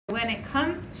When it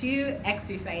comes to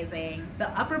exercising the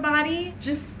upper body,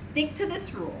 just stick to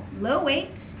this rule. Low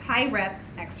weight, high rep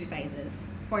exercises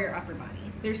for your upper body.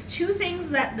 There's two things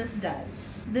that this does.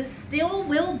 This still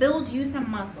will build you some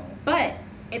muscle, but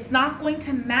it's not going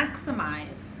to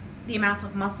maximize the amount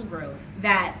of muscle growth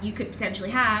that you could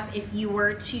potentially have if you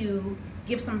were to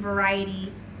give some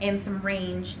variety and some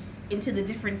range into the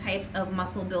different types of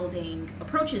muscle building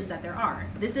approaches that there are.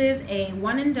 This is a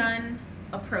one and done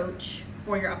approach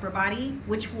for your upper body,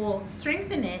 which will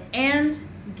strengthen it and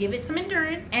give it some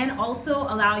endurance and also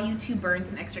allow you to burn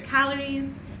some extra calories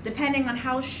depending on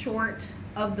how short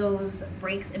of those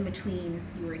breaks in between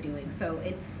you are doing. So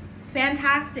it's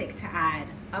fantastic to add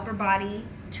upper body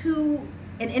to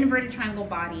an inverted triangle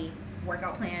body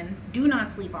workout plan. Do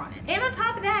not sleep on it. And on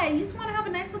top of that, you just want to have a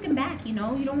nice looking back, you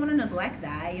know? You don't want to neglect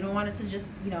that. You don't want it to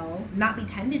just, you know, not be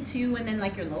tended to, and then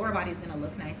like your lower body is going to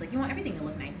look nice. Like you want everything to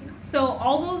look nice, you know? So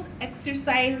all those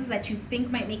exercises that you think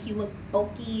might make you look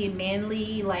bulky and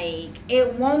manly, like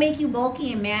it won't make you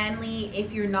bulky and manly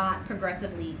if you're not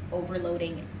progressively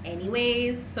overloading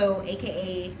anyways. So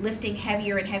AKA lifting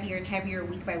heavier and heavier and heavier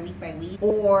week by week by week,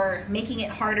 or making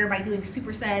it harder by doing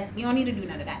supersets. You don't need to do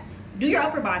none of that. Do your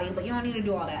upper body, but you don't need to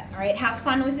do all that, all right? Have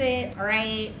fun with it, all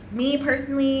right? Me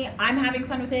personally, I'm having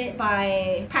fun with it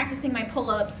by practicing my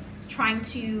pull-ups, trying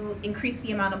to increase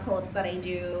the amount of pull-ups that I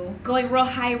do, going real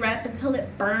high rep until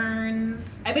it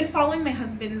burns. I've been following my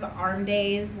husband's arm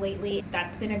days lately.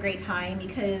 That's been a great time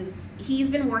because he's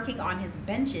been working on his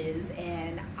benches,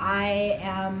 and I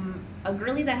am a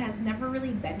girly that has never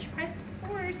really bench pressed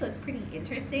before, so it's pretty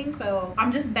interesting. So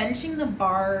I'm just benching the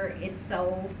bar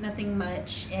itself, nothing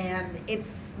much, and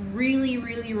it's really,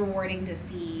 really rewarding to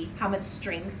see how much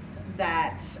strength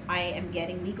that I am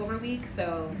getting week over week.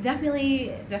 So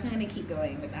definitely gonna keep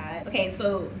going with that. Okay,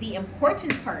 so the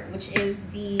important part, which is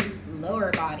the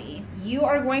lower body, you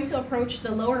are going to approach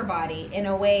the lower body in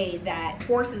a way that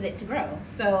forces it to grow.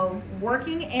 So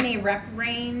working in a rep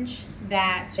range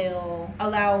that will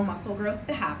allow muscle growth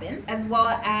to happen, as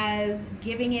well as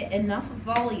giving it enough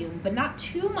volume, but not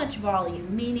too much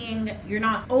volume, meaning you're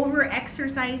not over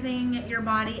exercising your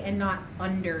body and not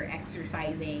under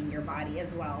exercising your body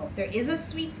as well. There is a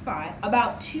sweet spot,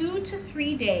 about 2 to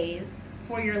 3 days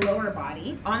for your lower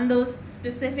body on those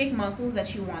specific muscles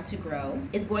that you want to grow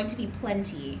is going to be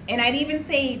plenty. And I'd even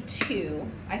say 2.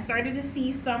 I started to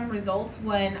see some results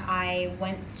when I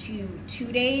went to 2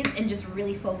 days and just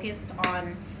really focused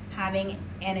on having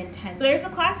an intense. There's the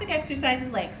classic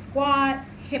exercises like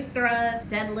squats, hip thrusts,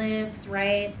 deadlifts,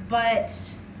 right? But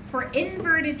for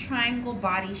inverted triangle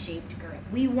body shaped growth,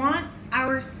 we want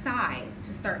our side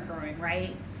to start growing,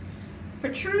 right?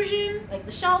 Protrusion, like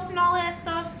the shelf and all that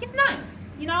stuff, it's nice,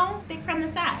 you know, think from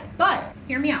the side. But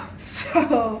hear me out.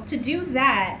 So to do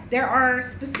that, there are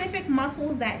specific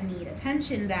muscles that need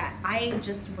attention that I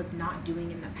just was not doing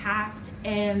in the past,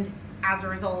 and as a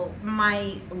result,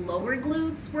 my lower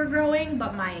glutes were growing,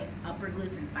 but my upper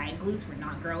glutes and side glutes were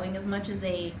not growing as much as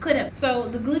they could have. So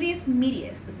the gluteus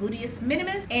medius, the gluteus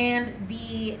minimus, and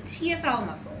the TFL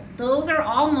muscle, those are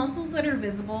all muscles that are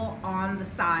visible on the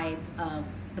sides of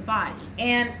the body.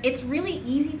 And it's really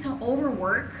easy to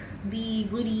overwork the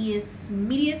gluteus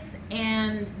medius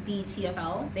and the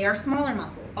TFL. They are smaller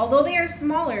muscles. Although they are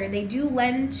smaller, they do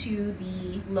lend to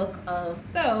the look of.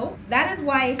 So that is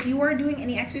why if you are doing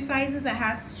any exercises that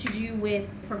has to do with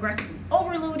progressively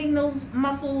overloading those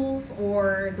muscles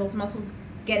or those muscles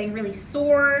getting really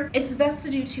sore, it's best to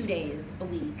do 2 days a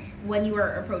week when you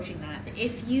are approaching that.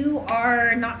 If you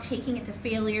are not taking it to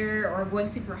failure or going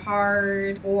super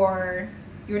hard, or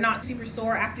you're not super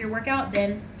sore after your workout,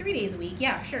 then 3 days a week,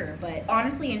 yeah, sure. But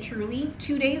honestly and truly,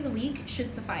 2 days a week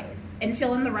should suffice. And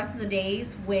fill in the rest of the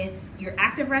days with your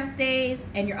active rest days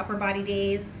and your upper body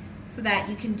days so that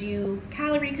you can do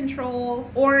calorie control,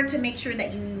 or to make sure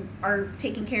that you are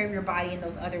taking care of your body in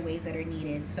those other ways that are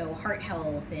needed. So heart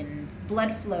health and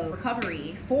blood flow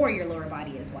recovery for your lower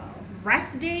body as well.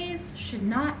 Rest days should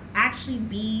not actually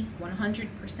be 100%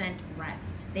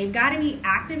 rest. They've got to be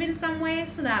active in some way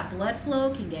so that blood flow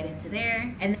can get into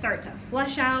there and start to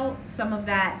flush out some of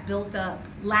that built up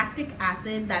lactic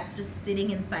acid that's just sitting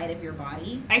inside of your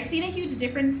body. I've seen a huge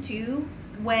difference too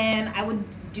when I would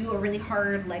do a really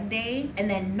hard leg day and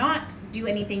then not do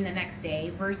anything the next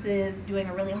day versus doing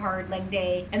a really hard leg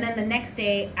day and then the next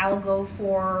day I'll go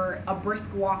for a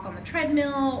brisk walk on the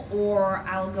treadmill, or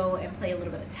I'll go and play a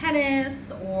little bit of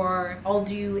tennis, or I'll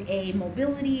do a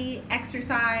mobility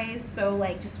exercise. So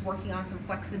like just working on some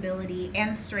flexibility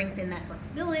and strength in that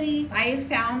flexibility. I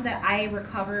found that I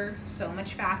recover so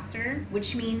much faster,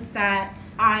 which means that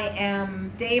I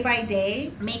am day by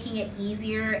day making it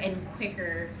easier and quicker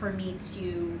easier for me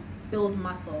to build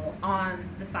muscle on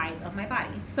the sides of my body.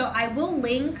 So I will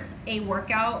link a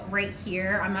workout right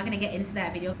here. I'm not gonna get into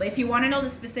that video, but if you wanna know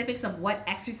the specifics of what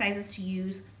exercises to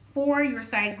use for your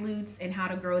side glutes and how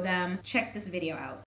to grow them, check this video out.